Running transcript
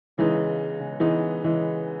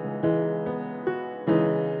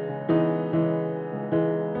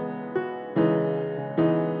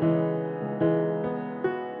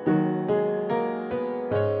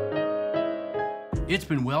It's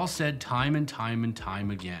been well said time and time and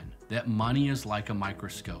time again that money is like a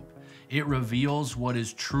microscope. It reveals what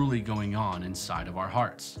is truly going on inside of our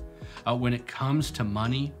hearts. When it comes to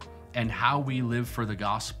money and how we live for the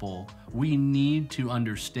gospel, we need to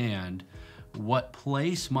understand what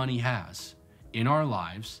place money has in our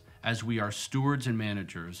lives as we are stewards and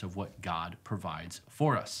managers of what God provides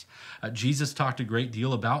for us. Jesus talked a great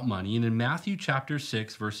deal about money, and in Matthew chapter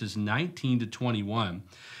 6, verses 19 to 21,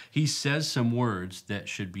 he says some words that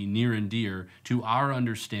should be near and dear to our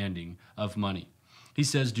understanding of money. He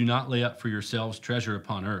says, "Do not lay up for yourselves treasure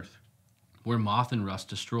upon earth, where moth and rust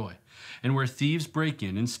destroy, and where thieves break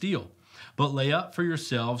in and steal. But lay up for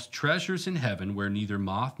yourselves treasures in heaven, where neither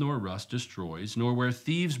moth nor rust destroys, nor where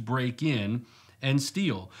thieves break in and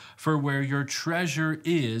steal. For where your treasure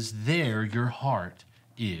is, there your heart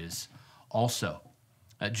is also."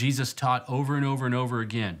 Jesus taught over and over and over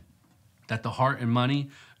again that the heart and money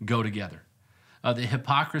go together. The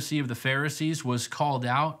hypocrisy of the Pharisees was called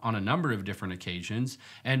out on a number of different occasions,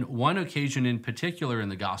 and one occasion in particular in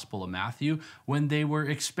the Gospel of Matthew, when they were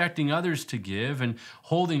expecting others to give and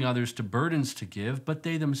holding others to burdens to give, but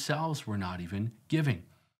they themselves were not even giving.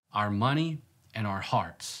 Our money and our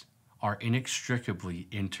hearts are inextricably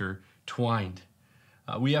intertwined.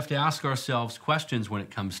 We have to ask ourselves questions when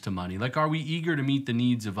it comes to money, like, are we eager to meet the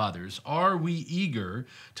needs of others? Are we eager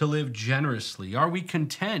to live generously? Are we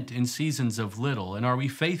content in seasons of little? And are we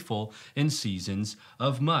faithful in seasons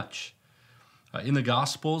of much? In the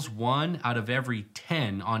Gospels, 1 out of every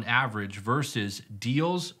 10 on average verses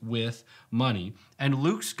deals with money. And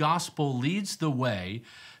Luke's Gospel leads the way,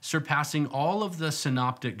 surpassing all of the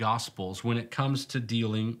synoptic Gospels when it comes to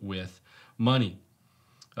dealing with money.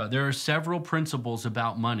 There are several principles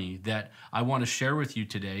about money that I want to share with you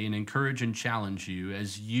today and encourage and challenge you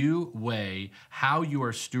as you weigh how you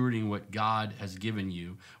are stewarding what God has given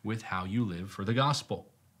you with how you live for the gospel.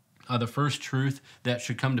 The first truth that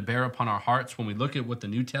should come to bear upon our hearts when we look at what the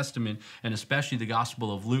New Testament and especially the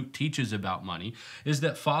Gospel of Luke teaches about money is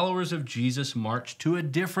that followers of Jesus march to a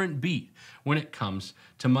different beat when it comes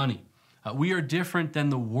to money. We are different than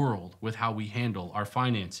the world with how we handle our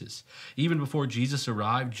finances. Even before Jesus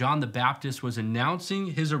arrived, John the Baptist was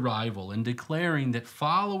announcing his arrival and declaring that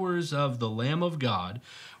followers of the Lamb of God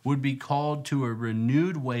would be called to a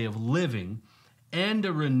renewed way of living and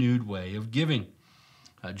a renewed way of giving.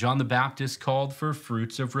 John the Baptist called for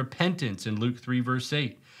fruits of repentance in Luke 3, verse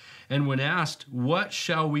 8. And when asked, "What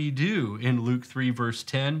shall we do?" in Luke 3, verse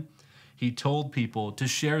 10, he told people to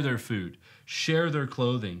share their food, share their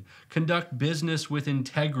clothing, conduct business with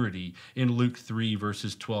integrity in Luke 3,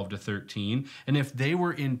 verses 12 to 13, and if they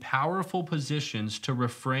were in powerful positions, to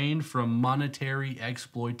refrain from monetary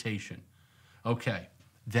exploitation. Okay,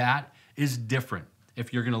 that is different.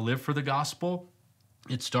 If you're going to live for the gospel,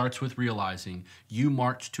 it starts with realizing you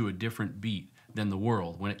march to a different beat than the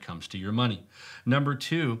world when it comes to your money. Number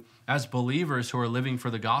two, as believers who are living for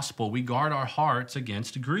the gospel, we guard our hearts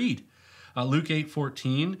against greed. Luke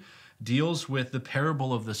 8:14 deals with the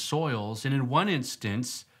parable of the soils, and in one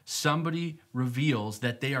instance, somebody reveals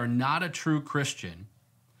that they are not a true Christian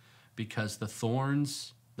because the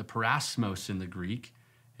thorns, the parasmos in the Greek,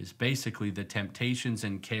 is basically the temptations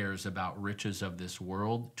and cares about riches of this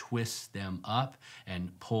world, twists them up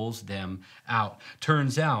and pulls them out.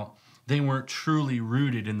 Turns out they weren't truly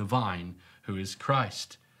rooted in the vine, who is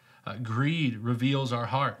Christ. Greed reveals our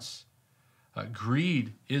hearts.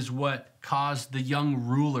 Greed is what caused the young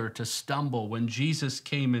ruler to stumble when Jesus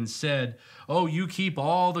came and said, "Oh, you keep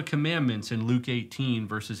all the commandments," in Luke 18,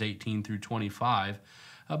 verses 18 through 25.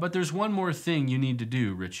 But there's one more thing you need to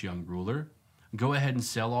do, rich young ruler. Go ahead and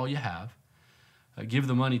sell all you have, give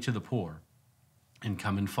the money to the poor, and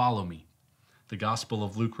come and follow me. The Gospel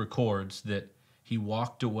of Luke records that he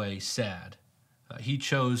walked away sad. He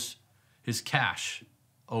chose his cash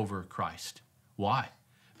over Christ. Why?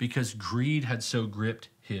 Because greed had so gripped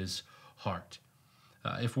his heart.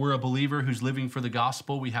 If we're a believer who's living for the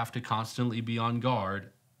gospel, we have to constantly be on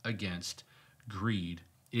guard against greed.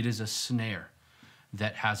 It is a snare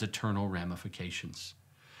that has eternal ramifications.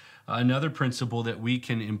 Another principle that we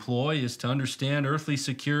can employ is to understand earthly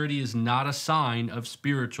security is not a sign of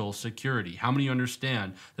spiritual security. How many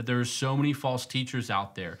understand that there are so many false teachers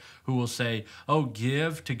out there who will say, "Oh,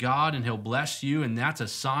 give to God and he'll bless you," and that's a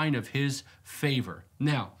sign of his favor.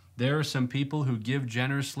 Now, there are some people who give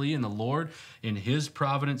generously, and the Lord, in his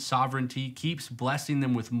provident sovereignty, keeps blessing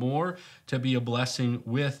them with more to be a blessing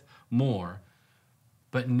with more.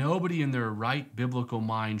 But nobody in their right biblical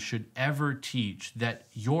mind should ever teach that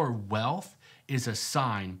your wealth is a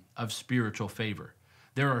sign of spiritual favor.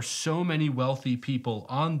 There are so many wealthy people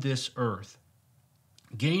on this earth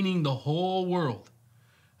gaining the whole world,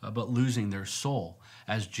 but losing their soul,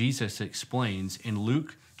 as Jesus explains in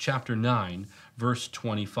Luke chapter 9, verse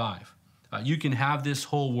 25. You can have this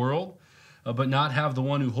whole world, but not have the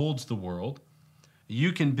one who holds the world.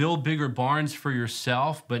 You can build bigger barns for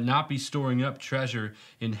yourself, but not be storing up treasure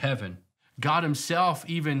in heaven. God himself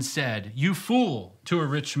even said, "You fool," to a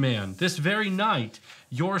rich man, "this very night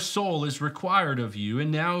your soul is required of you, and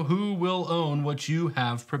now who will own what you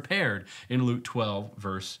have prepared?" in Luke 12,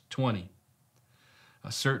 verse 20.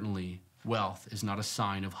 Certainly, wealth is not a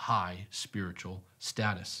sign of high spiritual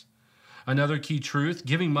status. Another key truth,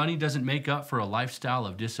 giving money doesn't make up for a lifestyle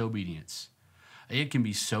of disobedience. It can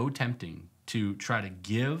be so tempting to try to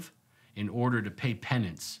give in order to pay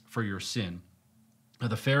penance for your sin.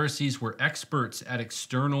 The Pharisees were experts at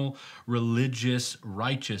external religious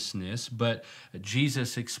righteousness, but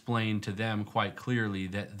Jesus explained to them quite clearly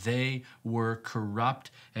that they were corrupt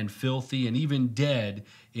and filthy and even dead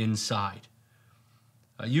inside.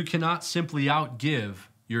 You cannot simply outgive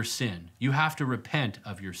your sin. You have to repent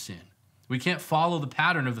of your sin. We can't follow the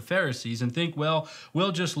pattern of the Pharisees and think, well,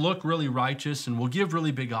 we'll just look really righteous and we'll give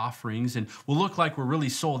really big offerings and we'll look like we're really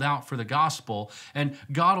sold out for the gospel, and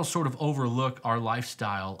God will sort of overlook our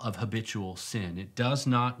lifestyle of habitual sin. It does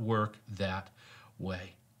not work that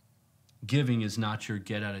way. Giving is not your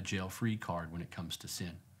get-out-of-jail-free card when it comes to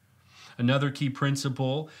sin. Another key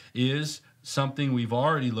principle is something we've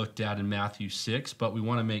already looked at in Matthew 6, but we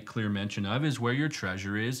want to make clear mention of, is where your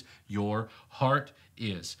treasure is, your heart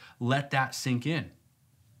is. Let that sink in.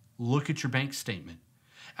 Look at your bank statement.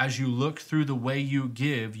 As you look through the way you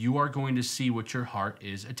give, you are going to see what your heart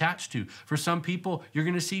is attached to. For some people, you're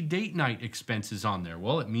going to see date night expenses on there.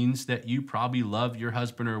 Well, it means that you probably love your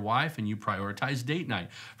husband or wife and you prioritize date night.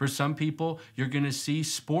 For some people, you're going to see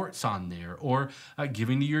sports on there, or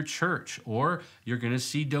giving to your church, or you're going to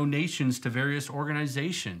see donations to various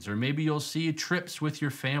organizations, or maybe you'll see trips with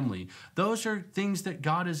your family. Those are things that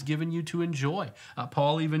God has given you to enjoy.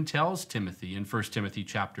 Paul even tells Timothy in 1 Timothy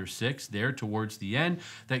chapter 6, there towards the end,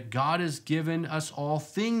 that God has given us all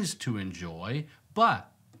things to enjoy,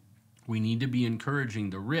 but we need to be encouraging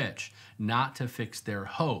the rich not to fix their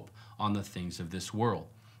hope on the things of this world.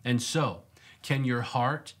 And so, can your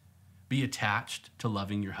heart be attached to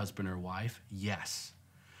loving your husband or wife? Yes.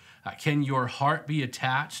 Can your heart be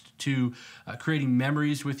attached to creating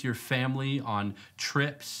memories with your family on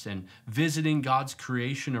trips and visiting God's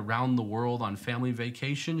creation around the world on family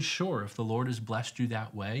vacation? Sure, if the Lord has blessed you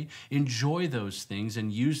that way, enjoy those things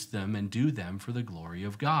and use them and do them for the glory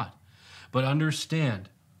of God. But understand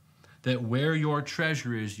that where your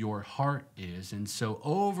treasure is, your heart is. And so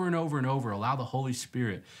over and over and over, allow the Holy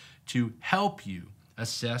Spirit to help you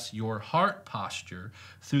assess your heart posture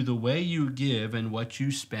through the way you give and what you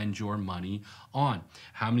spend your money on.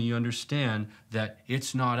 How many of you understand that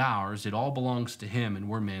it's not ours, it all belongs to Him, and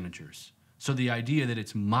we're managers? So the idea that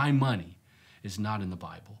it's my money is not in the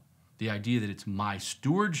Bible. The idea that it's my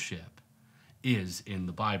stewardship is in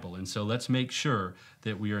the Bible. And so let's make sure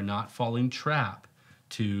that we are not falling trap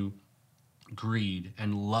to greed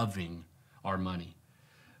and loving our money.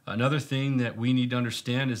 Another thing that we need to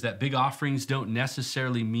understand is that big offerings don't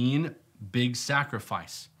necessarily mean big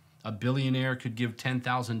sacrifice. A billionaire could give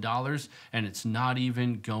 $10,000 and it's not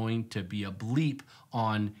even going to be a bleep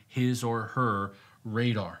on his or her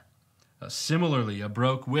radar. Similarly, a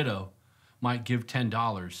broke widow might give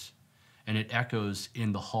 $10 and it echoes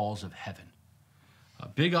in the halls of heaven.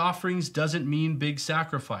 Big offerings doesn't mean big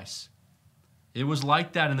sacrifice. It was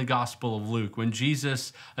like that in the Gospel of Luke when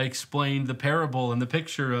Jesus explained the parable and the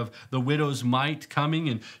picture of the widow's mite coming,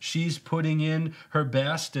 and she's putting in her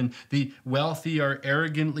best, and the wealthy are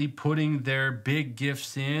arrogantly putting their big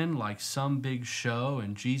gifts in like some big show,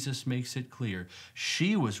 and Jesus makes it clear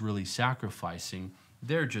she was really sacrificing.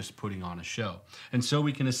 They're just putting on a show. And so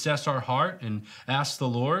we can assess our heart and ask the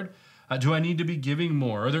Lord, do I need to be giving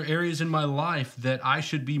more? Are there areas in my life that I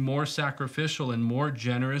should be more sacrificial and more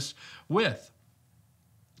generous with?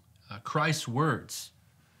 Christ's words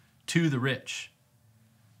to the rich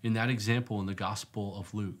in that example in the Gospel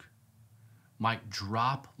of Luke might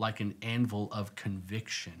drop like an anvil of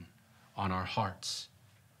conviction on our hearts.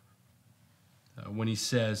 When he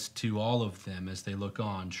says to all of them as they look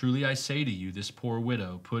on, "Truly I say to you, this poor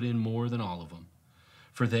widow put in more than all of them.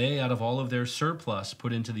 For they out of all of their surplus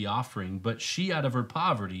put into the offering, but she out of her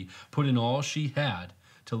poverty put in all she had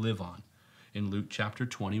to live on." In Luke chapter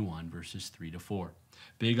 21, verses 3-4.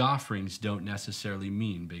 Big offerings don't necessarily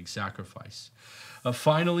mean big sacrifice.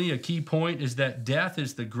 Finally, a key point is that death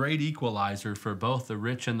is the great equalizer for both the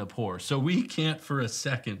rich and the poor. So we can't for a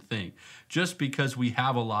second think, just because we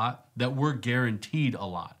have a lot, that we're guaranteed a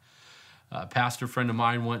lot. A pastor friend of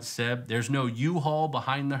mine once said, there's no U-Haul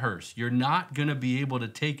behind the hearse. You're not going to be able to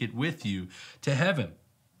take it with you to heaven.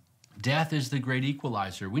 Death is the great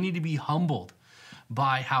equalizer. We need to be humbled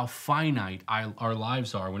by how finite our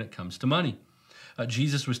lives are when it comes to money.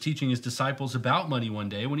 Jesus was teaching his disciples about money one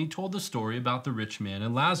day when he told the story about the rich man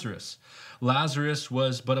and Lazarus. Lazarus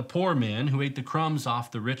was but a poor man who ate the crumbs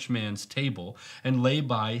off the rich man's table and lay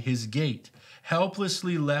by his gate,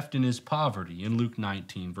 helplessly left in his poverty, in Luke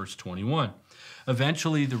 19, verse 21.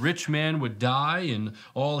 Eventually, the rich man would die in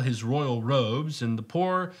all his royal robes, and the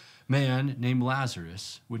poor man named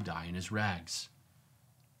Lazarus would die in his rags.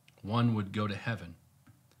 One would go to heaven,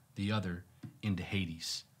 the other into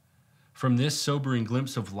Hades. From this sobering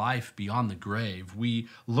glimpse of life beyond the grave, we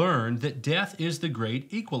learn that death is the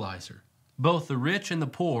great equalizer. Both the rich and the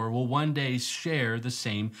poor will one day share the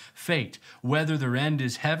same fate. Whether their end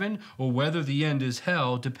is heaven or whether the end is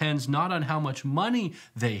hell depends not on how much money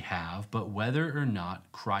they have, but whether or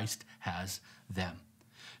not Christ has them.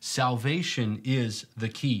 Salvation is the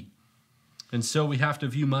key. And so we have to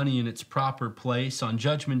view money in its proper place. On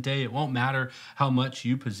Judgment Day, it won't matter how much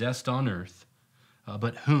you possessed on earth,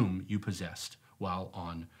 but whom you possessed while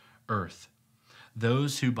on earth.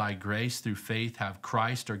 Those who by grace through faith have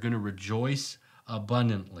Christ are going to rejoice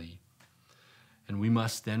abundantly. And we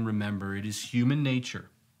must then remember it is human nature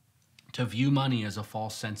to view money as a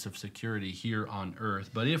false sense of security here on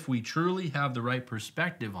earth. But if we truly have the right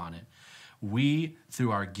perspective on it, we,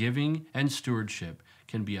 through our giving and stewardship,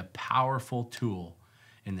 can be a powerful tool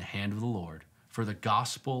in the hand of the Lord for the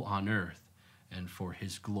gospel on earth and for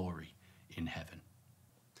his glory in heaven.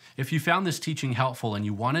 If you found this teaching helpful and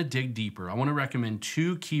you want to dig deeper, I want to recommend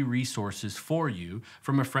two key resources for you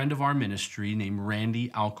from a friend of our ministry named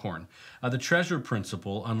Randy Alcorn. The Treasure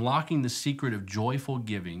Principle, Unlocking the Secret of Joyful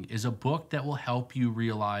Giving, is a book that will help you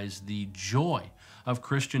realize the joy of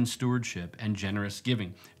Christian stewardship and generous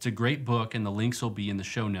giving. It's a great book, and the links will be in the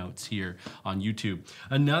show notes here on YouTube.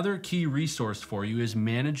 Another key resource for you is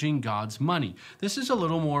Managing God's Money. This is a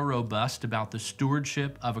little more robust about the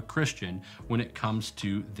stewardship of a Christian when it comes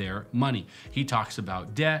to their money. He talks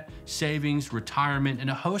about debt, savings, retirement,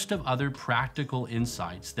 and a host of other practical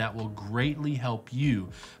insights that will greatly help you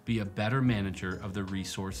be a better manager of the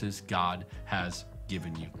resources God has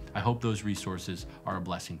given you. I hope those resources are a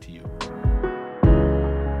blessing to you.